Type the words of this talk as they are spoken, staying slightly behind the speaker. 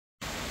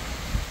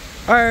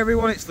Hi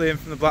everyone, it's Liam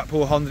from the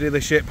Blackpool Honda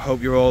dealership.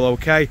 Hope you're all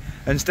okay.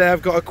 And today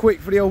I've got a quick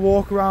video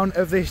walk around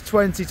of this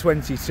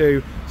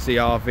 2022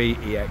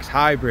 CR-V EX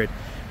Hybrid.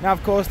 Now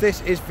of course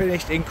this is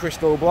finished in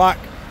crystal black,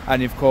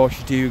 and of course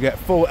you do get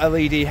full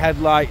LED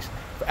headlights,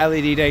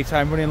 LED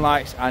daytime running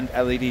lights and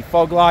LED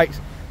fog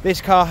lights.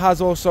 This car has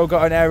also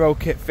got an aero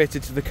kit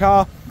fitted to the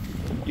car.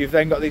 You've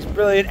then got these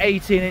brilliant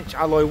 18-inch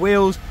alloy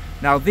wheels.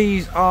 Now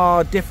these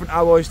are different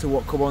alloys to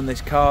what come on this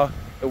car.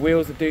 The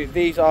wheels that do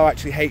these are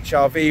actually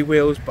HRV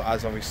wheels, but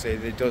as obviously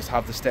it does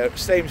have the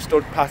same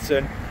stud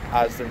pattern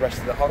as the rest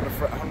of the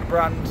Honda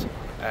brand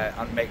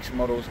and makes and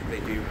models.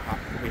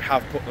 We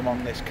have put them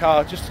on this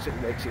car just to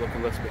make it look a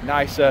little bit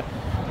nicer.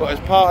 But as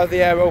part of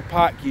the aero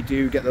pack, you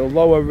do get the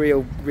lower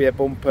rear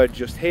bumper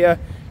just here.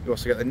 You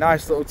also get the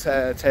nice little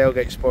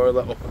tailgate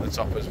spoiler up at the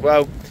top as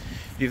well.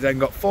 You've then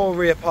got 4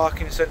 rear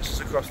parking sensors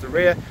across the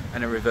rear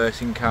and a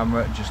reversing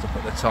camera just up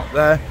at the top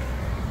there.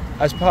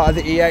 As part of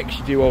the EX,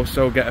 you do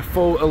also get a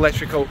full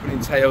electric opening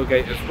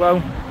tailgate as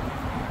well.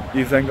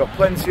 You've then got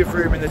plenty of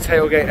room in the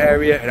tailgate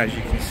area, and as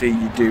you can see,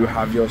 you do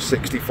have your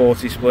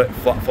 60/40 split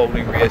flat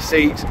folding rear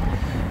seats.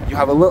 You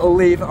have a little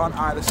lever on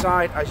either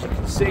side, as you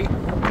can see,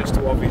 just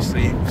to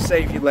obviously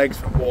save your legs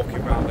from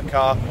walking around the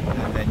car,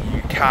 and then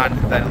you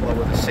can then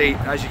lower the seat.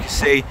 As you can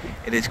see,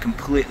 it is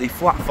completely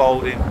flat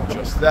folding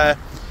just there.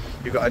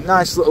 You've got a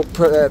nice little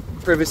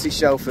privacy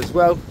shelf as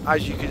well.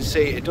 As you can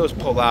see, it does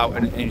pull out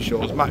and it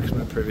ensures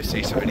maximum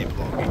privacy to any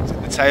belongings in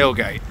the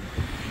tailgate.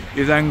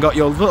 You've then got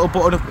your little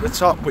button up at the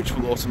top, which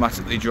will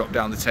automatically drop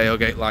down the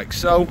tailgate like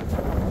so.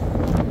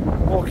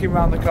 Walking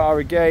around the car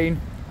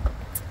again,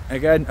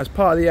 as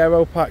part of the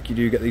aero pack, you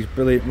do get these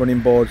brilliant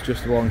running boards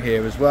just along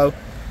here as well.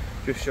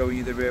 Just showing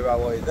you the rear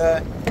alloy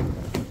there.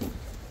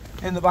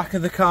 In the back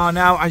of the car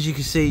now, as you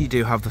can see, you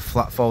do have the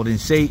flat folding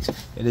seats.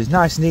 It is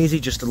nice and easy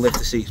just to lift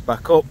the seats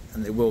back up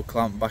and they will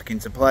clamp back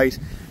into place.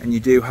 And you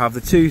do have the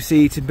 2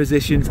 seating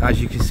positions,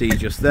 as you can see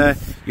just there.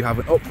 You have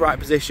an upright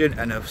position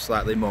and a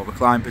slightly more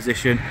reclined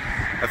position.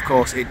 Of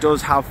course, it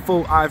does have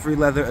full ivory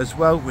leather as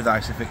well, with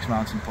ISOFIX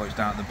mounting points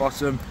down at the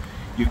bottom.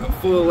 You've got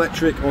full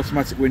electric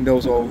automatic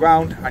windows all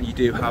around, and you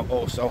do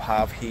also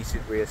have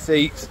heated rear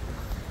seats.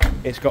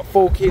 It's got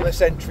full keyless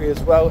entry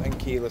as well and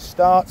keyless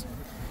start.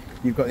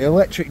 You've got the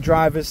electric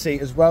driver's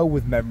seat as well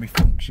with memory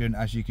function,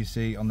 as you can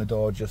see on the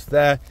door just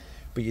there.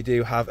 But you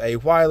do have a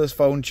wireless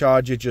phone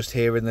charger just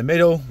here in the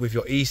middle with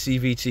your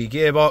eCVT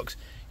gearbox,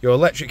 your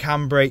electric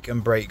handbrake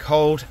and brake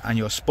hold, and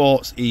your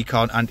sports,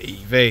 econ and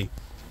EV.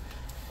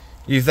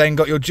 You've then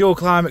got your dual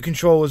climate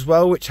control as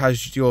well, which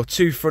has your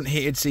 2 front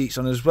heated seats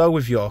on as well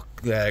with your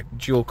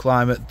dual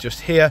climate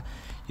just here.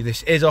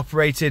 This is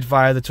operated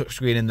via the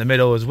touchscreen in the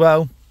middle as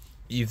well.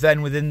 You've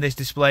then within this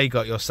display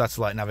got your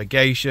satellite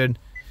navigation.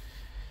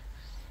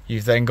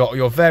 You've then got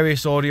your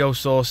various audio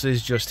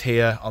sources just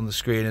here on the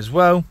screen as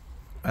well.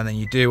 And then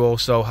you do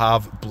also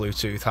have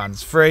Bluetooth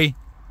hands-free.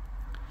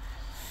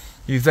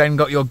 You've then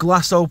got your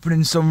glass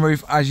opening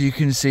sunroof, as you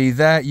can see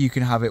there. You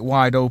can have it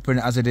wide open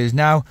as it is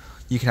now.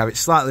 You can have it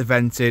slightly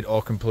vented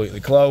or completely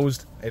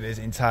closed. It is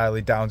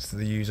entirely down to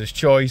the user's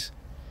choice.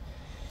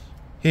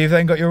 You've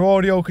then got your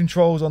audio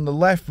controls on the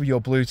left with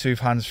your Bluetooth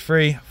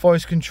hands-free,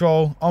 voice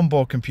control,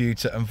 onboard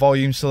computer and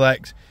volume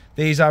select.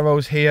 These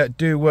arrows here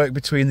do work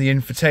between the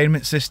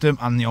infotainment system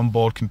and the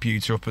onboard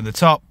computer up at the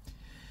top.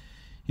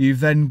 You've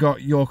then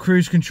got your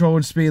cruise control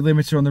and speed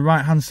limiter on the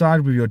right hand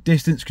side with your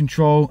distance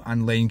control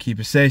and lane keep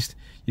assist.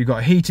 You've got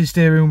a heated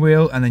steering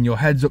wheel, and then your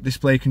heads up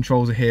display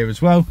controls are here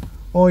as well.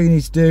 All you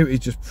need to do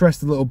is just press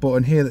the little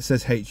button here that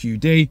says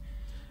HUD,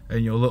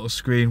 and your little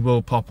screen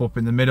will pop up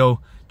in the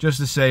middle, just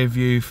to save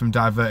you from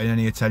diverting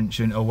any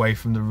attention away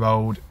from the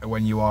road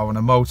when you are on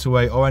a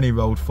motorway or any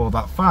road for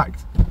that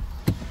fact.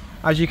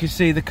 As you can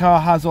see, the car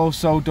has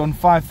also done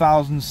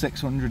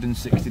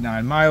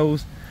 5,669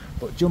 miles,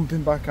 but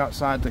jumping back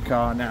outside the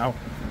car now,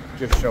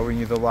 just showing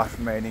you the last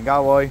remaining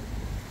alloy.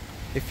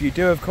 If you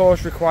do of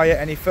course require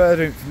any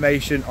further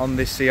information on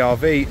this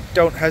CR-V,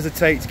 don't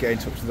hesitate to get in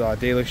touch with our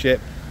dealership,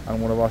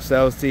 and one of our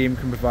sales team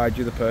can provide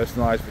you the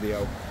personalised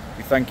video.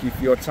 We thank you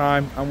for your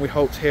time, and we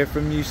hope to hear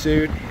from you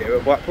soon here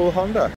at Blackpool Honda.